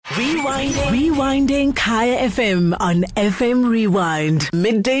Rewinding Kaya FM on FM Rewind.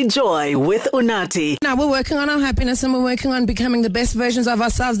 Midday Joy with Unathi. Now we're working on our happiness and we're working on becoming the best versions of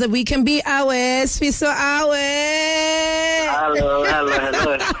ourselves that we can be. Sifiso, Hello.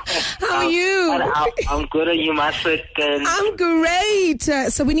 How are you? I'm good. Are you, my second? I'm great.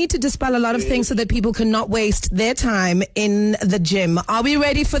 So we need to dispel a lot of things so that people cannot waste their time in the gym. Are we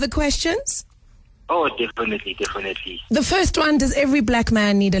ready for the questions? Oh, definitely. The first one, does every black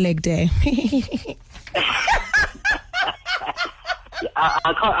man need a leg day?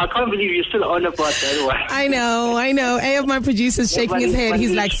 I can't believe you're still on about that one. I know. A of my producers shaking his head.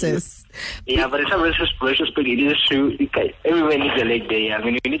 He's like, sis. Yeah, but it's a versus but it is true. Everyone needs a leg day. I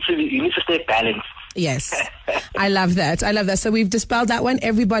mean, you need to stay balanced. Yes, I love that. So we've dispelled that one.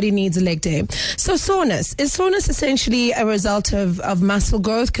 Everybody needs a leg day. So soreness. Is soreness essentially a result of muscle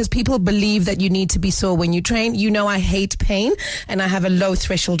growth? Because people believe that you need to be sore when you train. You know I hate pain and I have a low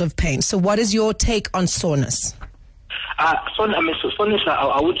threshold of pain. So what is your take on soreness? Soreness,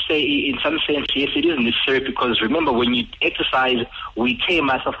 I would say in some sense, yes, it is necessary because remember, when you exercise, we tear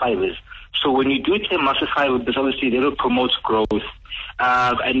muscle fibers. So when you do tear muscle fibers, obviously they will promote growth.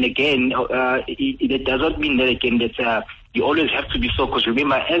 And again, it does not mean that that you always have to be sore. Because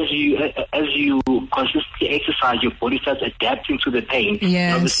remember, as you consistently exercise, your body starts adapting to the pain. Yes.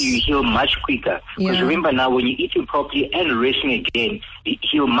 And obviously, you heal much quicker. Because remember now, when you're eating properly and resting again, you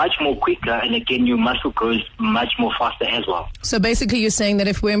heal much more quicker, and again, your muscle grows much more faster as well. So basically, you're saying that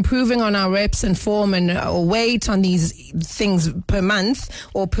if we're improving on our reps and form and weight on these things per month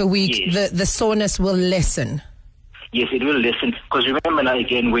or per week, yes, the soreness will lessen. Yes, it will lessen. Because remember now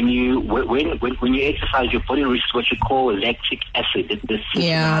again, when you exercise, your body releases what you call lactic acid.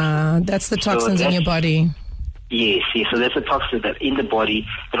 That's the toxins in your body. Yes. So that's a toxin that in the body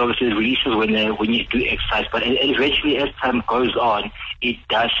that obviously releases when you do exercise. But eventually, as time goes on, it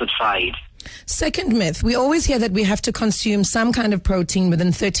does subside. Second myth: we always hear that we have to consume some kind of protein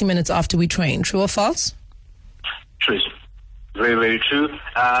within 30 minutes after we train. True or false? True. Very, very true.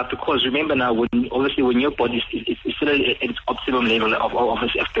 Because remember now, when your body is still at its optimum level of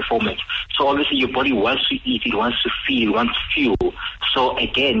performance, so obviously your body wants to eat, it wants to feed, it wants fuel. So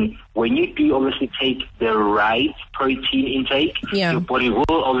again, when you do obviously take the right protein intake, your body will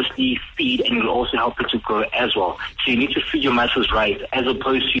obviously feed and it will also help it to grow as well. So you need to feed your muscles right, as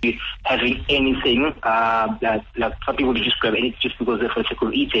opposed to having anything that like some people just grab anything just because they're for the sake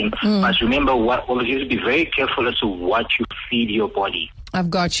of eating. But remember, you have to be very careful as to what you feed your body.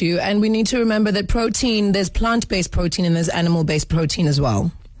 I've got you. And we need to remember that protein, there's plant-based protein and there's animal-based protein as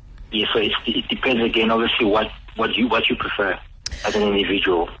well. Yeah, so it depends again, obviously, what you prefer as an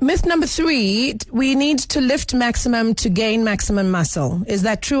individual. Myth number 3, we need to lift maximum to gain maximum muscle. Is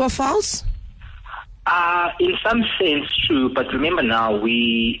that true or false? In some sense, true, but remember now,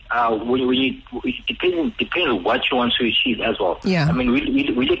 it depends on what you want to achieve as well. Yeah. I mean,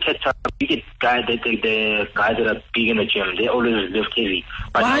 we look at the guys that are big in the gym. They always lift heavy.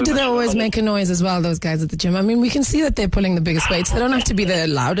 But why do they always make a noise as well, those guys at the gym? I mean, we can see that they're pulling the biggest weights. They don't have to be the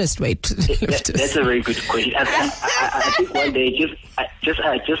loudest weight lifters. That's a very good question. I think one day,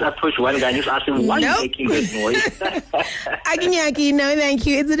 just approach one guy and just ask him, why are you making this noise? Akinyaki, no thank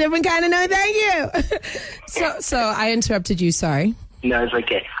you. It's a different kind of no thank you. So I interrupted you, sorry. No, it's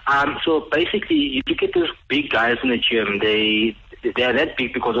okay. So basically, you look at those big guys in the gym, they are that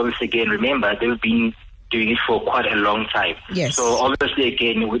big because obviously, again, remember, they've been doing it for quite a long time. Yes. So obviously,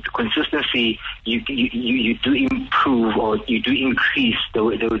 again, with consistency, you do improve or you do increase the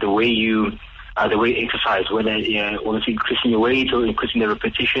way you exercise, whether obviously increasing your weight or increasing the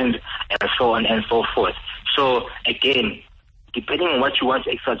repetitions and so on and so forth. So again, depending on what you want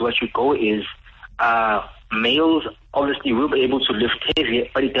to exercise, what your goal is, males obviously will be able to lift heavier,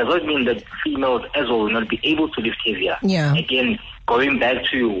 but it does not mean that females as well will not be able to lift heavier. Yeah. Again, going back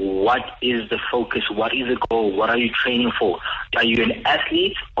to what is the focus, what is the goal, what are you training for? Are you an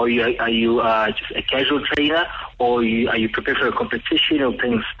athlete, or are you just a casual trainer, or are you prepared for a competition or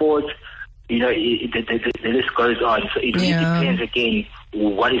playing sports? You know, the list goes on. So it really depends, again,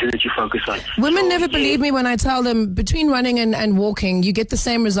 what is it that you focus on. Women never believe me when I tell them between running and walking, you get the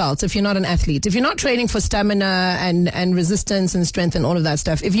same results if you're not an athlete. If you're not training for stamina and resistance and strength and all of that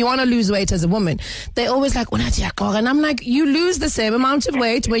stuff, if you want to lose weight as a woman, they're always like, and I'm like, you lose the same amount of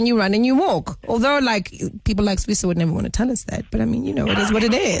weight when you run and you walk. Although, like, people like Sifiso would never want to tell us that. But, I mean, you know, it is what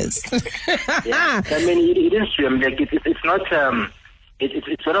it is. Yeah. I mean, it is true. I mean, like, it's not...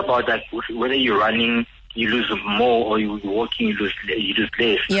 It's not about like whether you're running you lose more, or you're walking, you lose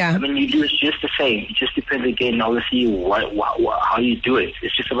less. Yeah. I mean, you lose just the same. It just depends, again, obviously, how you do it.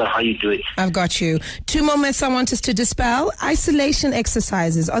 It's just about how you do it. I've got you. 2 more myths I want us to dispel. Isolation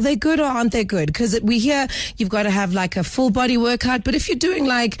exercises, are they good or aren't they good? Because we hear you've got to have like a full body workout, but if you're doing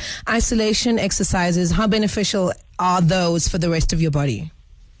like isolation exercises, how beneficial are those for the rest of your body?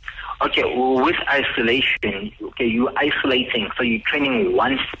 Okay, well, with isolation, you're isolating, so you're training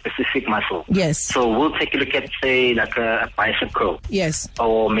one specific muscle. Yes. So we'll take a look at, say, like a bicep curl. Yes.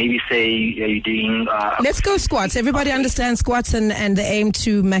 Or maybe, say, you're doing... Let's go squats. Everybody understands squats and the aim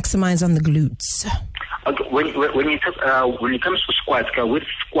to maximize on the glutes. Okay, when it comes to squats, with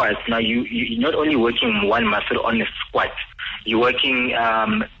squats, now you're not only working one muscle on a squat. You're working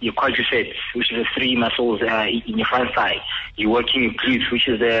your quadriceps, which is the 3 muscles in your front thigh. You're working your glutes, which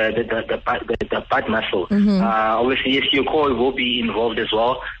is the butt muscle. Mm-hmm. Obviously, yes, your core will be involved as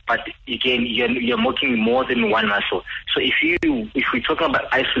well, but again, you're working more than one muscle. So if we're talking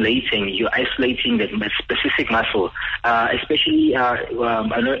about isolating, you're isolating that specific muscle. Especially, I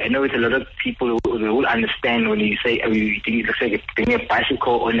know with a lot of people, they will understand when you say it's like doing a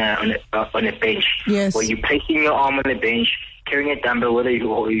bicycle on a bench. Yes. Or you're placing your arm on a bench, carrying a dumbbell, whether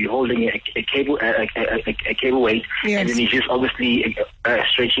you're holding a cable weight, yes. and then you're just obviously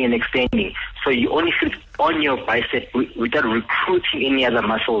stretching and extending. So you only feel on your bicep without recruiting any other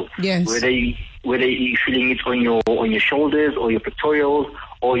muscles. Yes. Whether you're feeling it on your shoulders or your pectorals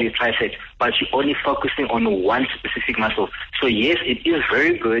or your triceps, but you're only focusing on one specific muscle. So yes, it is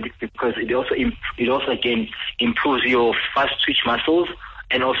very good because it also again improves your fast twitch muscles,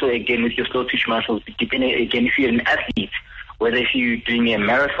 and also again with your slow twitch muscles. Depending again if you're an athlete, whether if you're doing a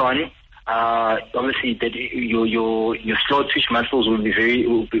marathon, obviously that your slow twitch muscles will be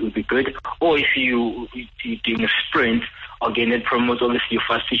good. Or if you're doing a sprint, again it promotes obviously your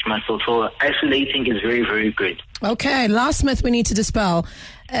fast twitch muscles. So isolating is very, very good. Okay, last myth we need to dispel.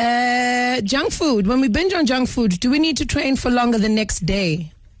 Junk food. When we binge on junk food, do we need to train for longer the next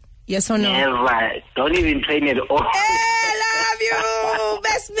day? Yes or no? Never. Don't even train at all. Hey, love you.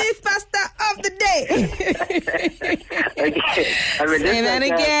 Best myth buster of the day. Okay. I mean, say that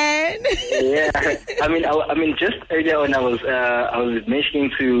again. Yeah. I mean, just earlier on, I was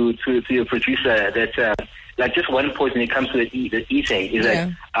mentioning to your producer that like just one point when it comes to the eating is that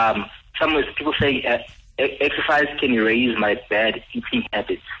some people say exercise can erase my bad eating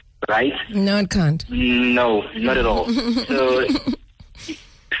habits, right? No, it can't. No, not at all.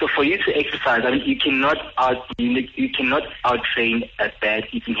 So for you to exercise, I mean, you cannot out-train a bad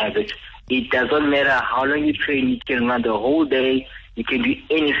eating habit. It doesn't matter how long you train. You can run the whole day. You can do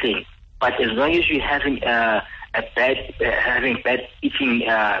anything. But as long as you're having bad eating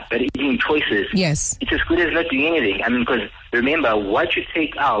choices, yes, it's as good as not doing anything. I mean, because remember, what you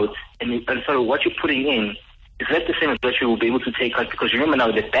take out what you're putting in is not the same as what you will be able to take out. Because remember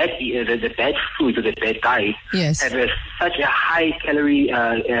now, the bad foods or the bad diet yes. have such a high calorie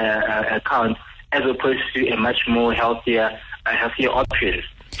count as opposed to a much more healthier options.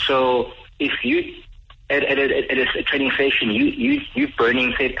 So if you at a training session, you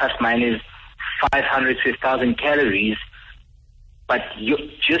burning say plus minus 500 to 1,000 calories, but you're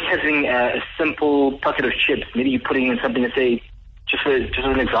just having a simple packet of chips. Maybe you're putting in something to say, just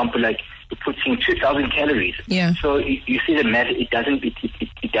an example, like you're putting 2,000 calories. Yeah. So you see the math, it doesn't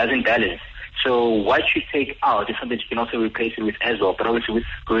balance. So what you take out is something you can also replace it with as well, but obviously with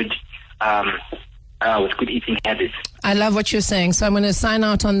good eating habits. I love what you're saying. So I'm going to sign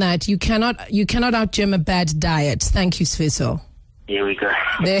out on that. You cannot out-gym a bad diet. Thank you, Sifiso. There we go.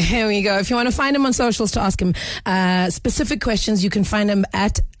 There we go. If you want to find him on socials to ask him specific questions, you can find him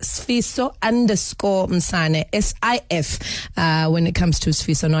at Sifiso _Msane, SIF, when it comes to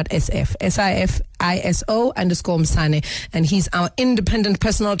Sifiso, not SF. SIFISO _Msane. And he's our independent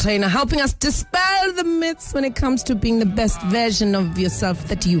personal trainer, helping us dispel the myths when it comes to being the best version of yourself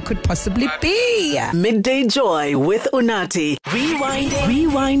that you could possibly be. Midday Joy with Unathi.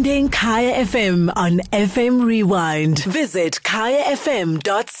 Rewinding Kaya FM on FM Rewind. Visit kayafm.co.za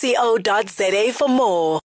for more.